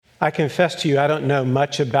I confess to you, I don't know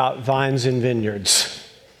much about vines and vineyards.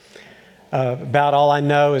 About all I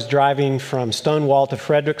know is driving from Stonewall to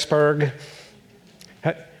Fredericksburg.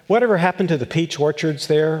 Whatever happened to the peach orchards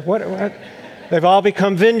there? What? They've all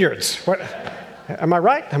become vineyards. Am I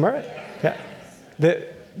right? Yeah.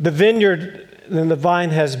 The vineyard and the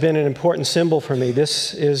vine has been an important symbol for me.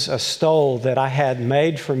 This is a stole that I had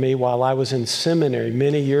made for me while I was in seminary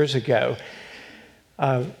many years ago.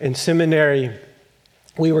 In seminary,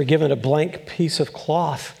 we were given a blank piece of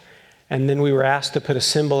cloth, and then we were asked to put a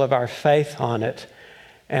symbol of our faith on it.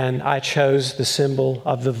 And I chose the symbol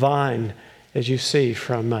of the vine, as you see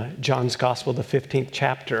from John's Gospel, the 15th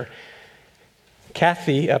chapter.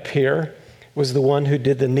 Kathy up here was the one who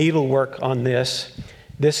did the needlework on this.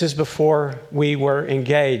 This is before we were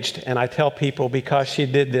engaged, and I tell people because she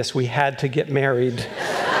did this, we had to get married.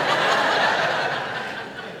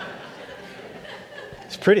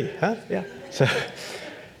 It's pretty, huh? Yeah. So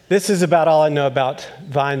this is about all I know about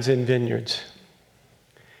vines and vineyards.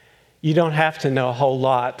 You don't have to know a whole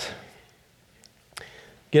lot.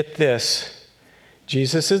 Get this.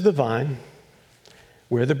 Jesus is the vine.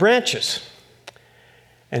 We're the branches.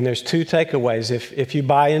 And there's two takeaways. If you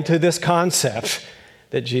buy into this concept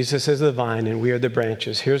that Jesus is the vine and we are the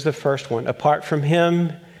branches, here's the first one. Apart from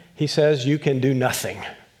him, he says, you can do nothing.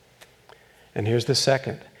 And here's the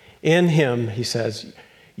second. In him, he says,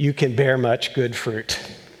 you can bear much good fruit.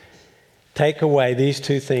 Take away these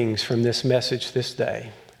two things from this message this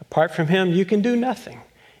day. Apart from him, you can do nothing.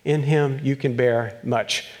 In him, you can bear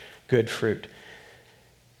much good fruit.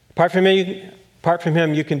 Apart from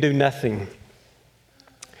him, you can do nothing.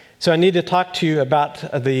 So I need to talk to you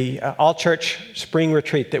about the all-church spring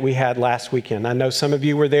retreat that we had last weekend. I know some of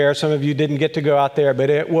you were there, some of you didn't get to go out there, but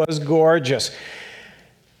it was gorgeous.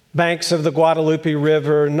 Banks of the Guadalupe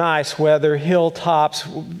River, nice weather, hilltops,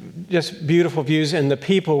 just beautiful views, and the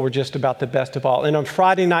people were just about the best of all. And on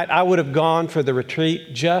Friday night, I would have gone for the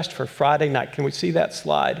retreat just for Friday night. Can we see that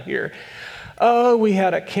slide here? Oh, we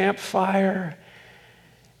had a campfire,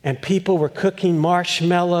 and people were cooking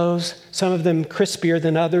marshmallows, some of them crispier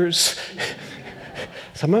than others.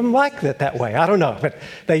 Some of them like it that way. I don't know, but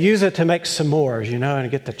they use it to make s'mores,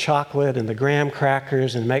 and get the chocolate and the graham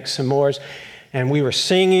crackers and make s'mores. And we were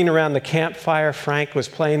singing around the campfire. Frank was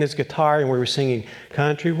playing his guitar, and we were singing,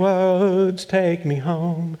 "Country roads, take me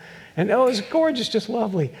home." And it was gorgeous, just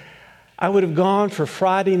lovely. I would have gone for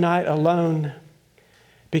Friday night alone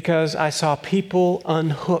because I saw people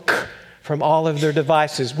unhook from all of their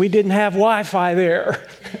devices. We didn't have Wi-Fi there.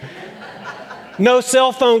 No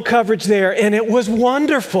cell phone coverage there. And it was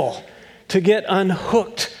wonderful to get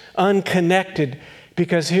unhooked, unconnected,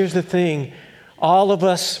 because here's the thing. All of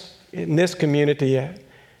us in this community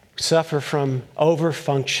suffer from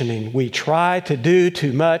over-functioning. We try to do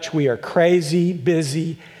too much. We are crazy,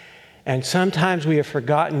 busy, and sometimes we have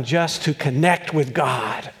forgotten just to connect with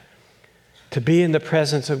God, to be in the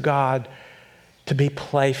presence of God, to be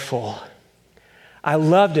playful. I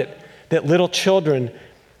loved it that little children,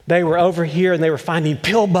 they were over here and they were finding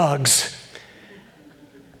pill bugs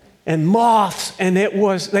and moths, and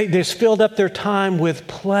they just filled up their time with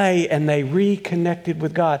play, and they reconnected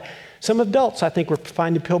with God. Some adults, I think, were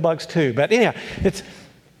finding pill bugs too. But anyhow,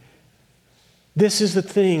 this is the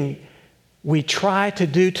thing. We try to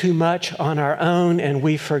do too much on our own, and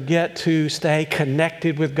we forget to stay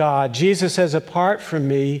connected with God. Jesus says, apart from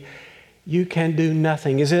me, you can do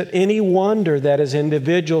nothing. Is it any wonder that as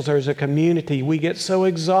individuals or as a community, we get so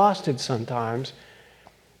exhausted sometimes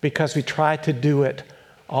because we try to do it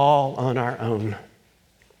all on our own?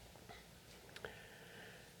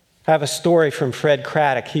 I have a story from Fred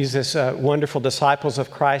Craddock. He's this wonderful Disciples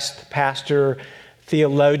of Christ pastor,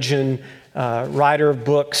 theologian, writer of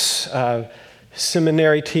books,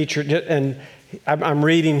 seminary teacher, and I'm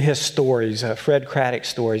reading his stories, Fred Craddock's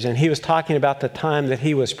stories, and he was talking about the time that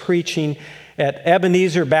he was preaching at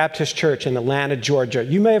Ebenezer Baptist Church in Atlanta, Georgia.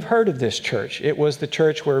 You may have heard of this church. It was the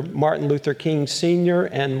church where Martin Luther King Sr.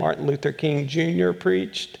 and Martin Luther King Jr.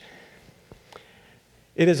 preached.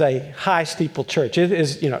 It is a high steeple church. It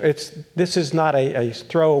is, this is not a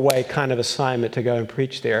throwaway kind of assignment to go and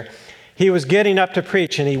preach there. He was getting up to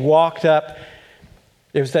preach, and he walked up.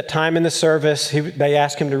 It was that time in the service. They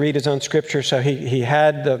asked him to read his own scripture, so he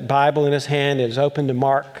had the Bible in his hand. It was open to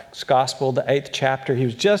Mark's Gospel, the 8th chapter. He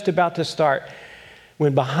was just about to start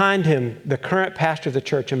when behind him, the current pastor of the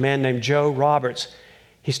church, a man named Joe Roberts,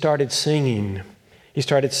 he started singing.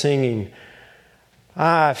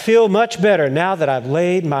 I feel much better now that I've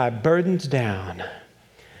laid my burdens down.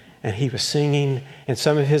 and he was singing, and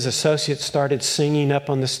some of his associates started singing up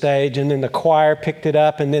on the stage, and then the choir picked it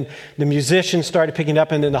up, and then the musicians started picking it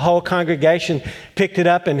up, and then the whole congregation picked it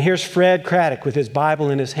up, and here's Fred Craddock with his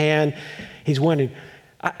Bible in his hand. He's wondering,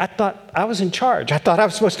 I thought I was in charge. I thought I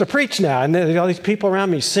was supposed to preach now, and then all these people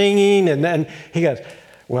around me singing, and then he goes,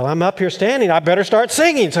 well, I'm up here standing. I better start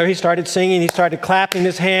singing. So he started singing. He started clapping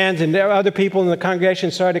his hands, and other people in the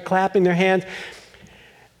congregation started clapping their hands.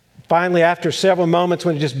 Finally, after several moments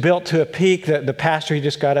when it just built to a peak, the pastor, he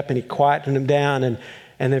just got up and he quieted him down. And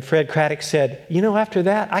then Fred Craddock said, you know, after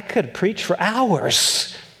that, I could have preached for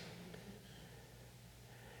hours.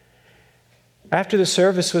 After the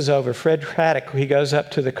service was over, Fred Craddock, he goes up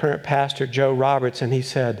to the current pastor, Joe Roberts, and he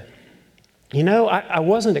said, you know, I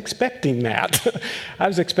wasn't expecting that. I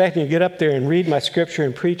was expecting to get up there and read my scripture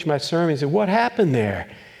and preach my sermon. He said, what happened there?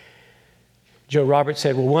 Joe Roberts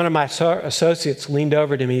said, well, one of my associates leaned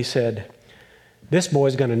over to me. He said, this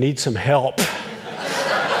boy's going to need some help.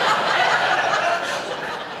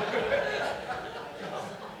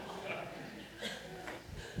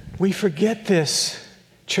 We forget this,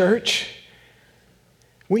 church.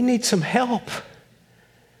 We need some help.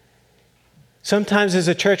 Sometimes as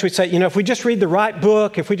a church we say, you know, if we just read the right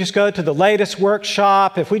book, if we just go to the latest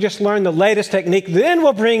workshop, if we just learn the latest technique, then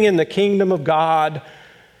we'll bring in the kingdom of God.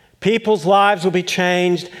 People's lives will be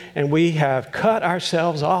changed, and we have cut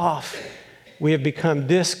ourselves off. We have become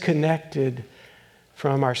disconnected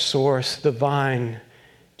from our source, the vine,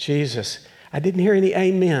 Jesus. I didn't hear any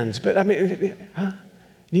amens, but I mean, do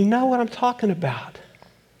you know what I'm talking about?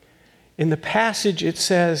 In the passage it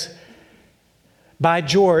says, by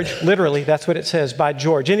George, literally, that's what it says, by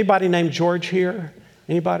George. Anybody named George here?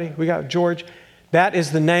 Anybody? We got George? That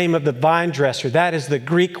is the name of the vine dresser. That is the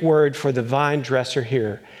Greek word for the vine dresser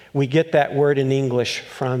here. We get that word in English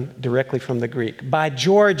directly from the Greek. By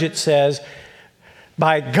George, it says,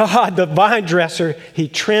 by God, the vine dresser, he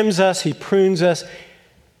trims us, he prunes us.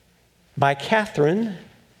 By Catherine,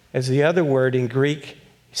 as the other word in Greek,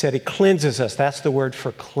 he said he cleanses us. That's the word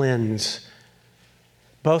for cleanse.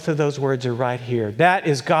 Both of those words are right here. That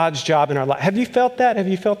is God's job in our life. Have you felt that? Have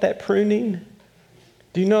you felt that pruning?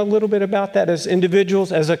 Do you know a little bit about that as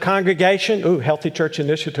individuals, as a congregation? Ooh, Healthy Church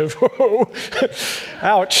Initiative.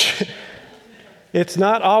 Ouch. It's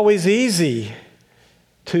not always easy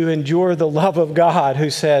to endure the love of God who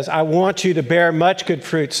says, I want you to bear much good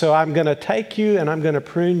fruit, so I'm going to take you and I'm going to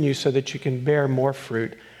prune you so that you can bear more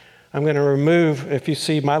fruit. I'm going to remove, if you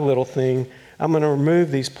see my little thing, I'm going to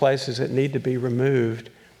remove these places that need to be removed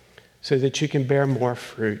so that you can bear more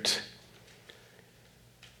fruit.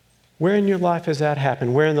 Where in your life has that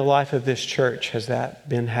happened? Where in the life of this church has that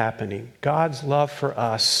been happening? God's love for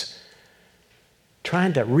us,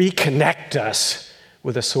 trying to reconnect us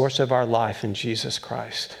with the source of our life in Jesus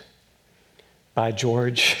Christ. By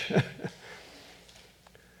George.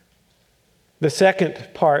 The second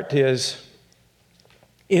part is,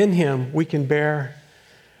 in him we can bear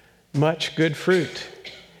much good fruit.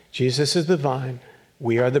 Jesus is the vine,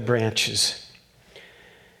 we are the branches.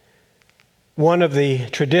 One of the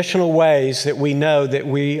traditional ways that we know that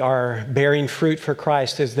we are bearing fruit for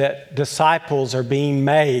Christ is that disciples are being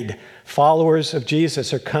made. Followers of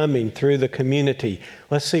Jesus are coming through the community.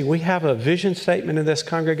 Let's see, we have a vision statement in this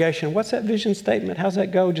congregation. What's that vision statement? How's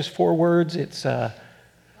that go? Just 4 words? It's oh,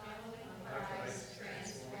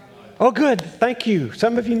 good. Thank you.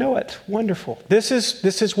 Some of you know it. Wonderful. This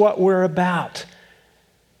is what we're about,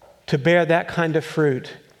 to bear that kind of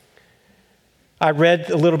fruit. I read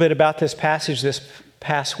a little bit about this passage this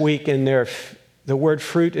past week, and the word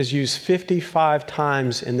fruit is used 55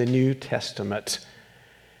 times in the New Testament.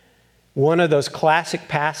 One of those classic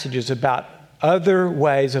passages about other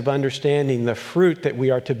ways of understanding the fruit that we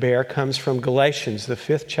are to bear comes from Galatians, the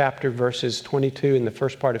 5th chapter, verses 22 and the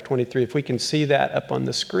first part of 23. If we can see that up on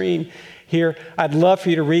the screen here, I'd love for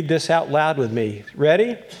you to read this out loud with me.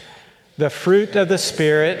 Ready? The fruit of the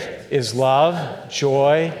Spirit is love,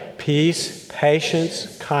 joy, peace,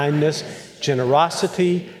 patience, kindness,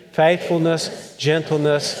 generosity, faithfulness,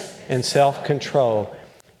 gentleness, and self-control.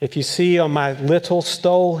 If you see on my little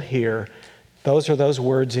stole here, those are those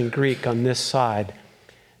words in Greek on this side,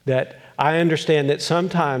 that I understand that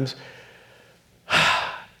sometimes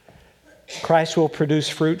Christ will produce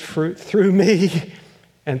fruit through me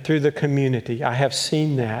and through the community. I have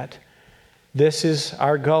seen that. This is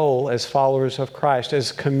our goal as followers of Christ,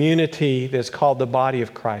 as a community that's called the body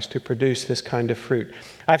of Christ, to produce this kind of fruit.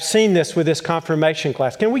 I've seen this with this confirmation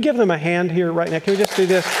class. Can we give them a hand here right now? Can we just do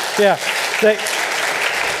this? Yeah.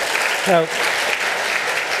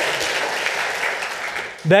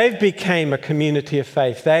 They've became a community of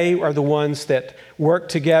faith. They are the ones that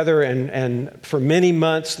worked together and for many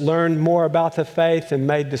months learned more about the faith and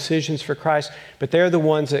made decisions for Christ. But they're the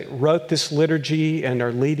ones that wrote this liturgy and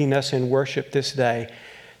are leading us in worship this day.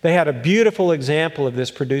 They had a beautiful example of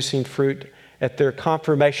this producing fruit at their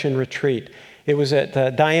confirmation retreat. It was at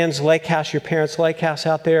Diane's lake house, your parents' lake house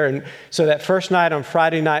out there. And so that first night on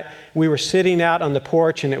Friday night, we were sitting out on the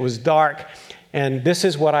porch and it was dark. And this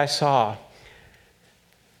is what I saw.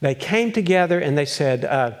 They came together and they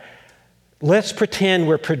said, let's pretend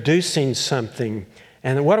we're producing something.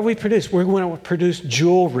 And what do we produce? We're going to produce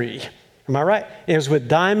jewelry. Am I right? It was with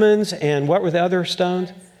diamonds and what were the other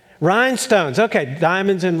stones? Rhinestones. Okay,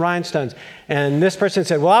 diamonds and rhinestones. And this person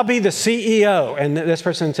said, well, I'll be the CEO. And this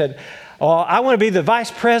person said, oh, I want to be the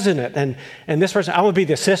vice president. And this person, I want to be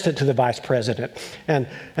the assistant to the vice president. And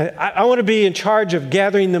I want to be in charge of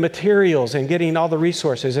gathering the materials and getting all the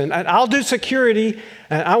resources. And I'll do security.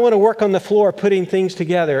 And I want to work on the floor putting things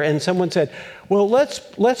together. And someone said, well,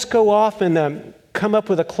 let's go off and come up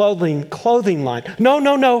with a clothing line.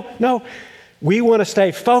 No. We want to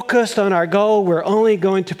stay focused on our goal. We're only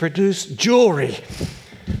going to produce jewelry.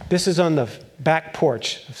 This is on the back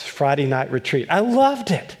porch of Friday night retreat. I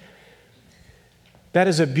loved it. That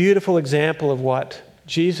is a beautiful example of what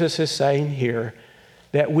Jesus is saying here,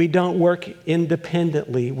 that we don't work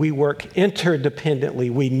independently. We work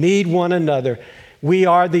interdependently. We need one another. We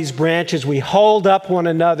are these branches. We hold up one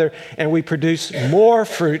another and we produce more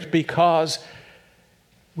fruit because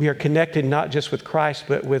we are connected not just with Christ,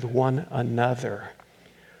 but with one another.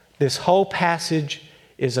 This whole passage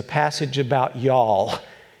is a passage about y'all.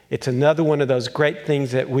 It's another one of those great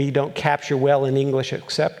things that we don't capture well in English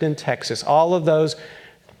except in Texas. All of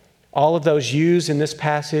those yous in this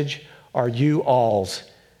passage are you-alls.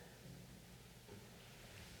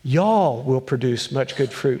 Y'all will produce much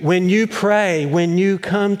good fruit. When you pray, when you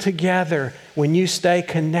come together, when you stay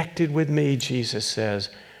connected with me, Jesus says,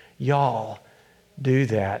 y'all do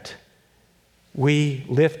that. We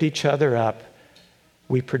lift each other up.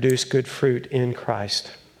 We produce good fruit in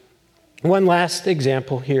Christ. One last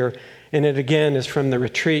example here, and it again is from the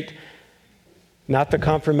retreat, not the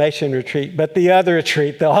confirmation retreat, but the other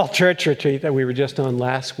retreat, the all-church retreat that we were just on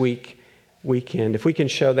last weekend. If we can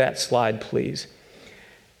show that slide, please.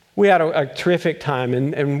 We had a terrific time,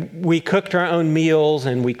 and we cooked our own meals,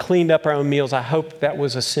 and we cleaned up our own meals. I hope that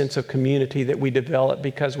was a sense of community that we developed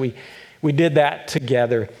because we did that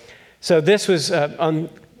together. So this was on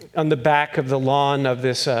the back of the lawn of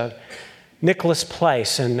this Nicholas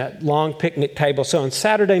Place and that long picnic table. So on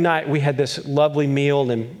Saturday night, we had this lovely meal,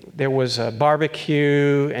 and there was a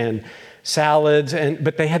barbecue and salads,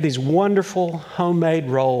 but they had these wonderful homemade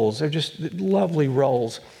rolls. They're just lovely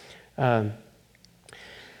rolls.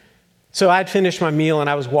 So I'd finished my meal, and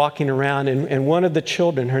I was walking around, and one of the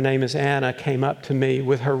children, her name is Anna, came up to me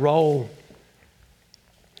with her roll.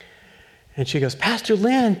 And she goes, Pastor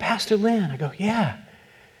Lynn. I go, yeah.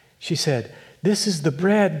 She said, this is the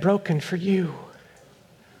bread broken for you.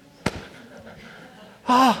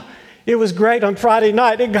 Oh, it was great on Friday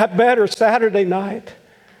night. It got better Saturday night.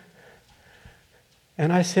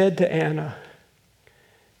 And I said to Anna,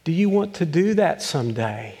 do you want to do that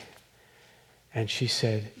someday? And she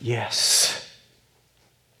said, yes.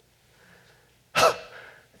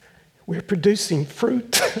 We're producing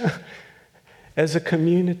fruit as a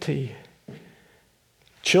community.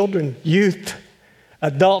 Children, youth,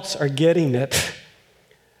 adults are getting it.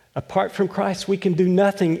 Apart from Christ, we can do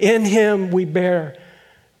nothing. In Him, we bear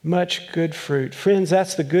much good fruit. Friends,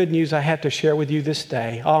 that's the good news I have to share with you this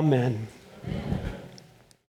day. Amen.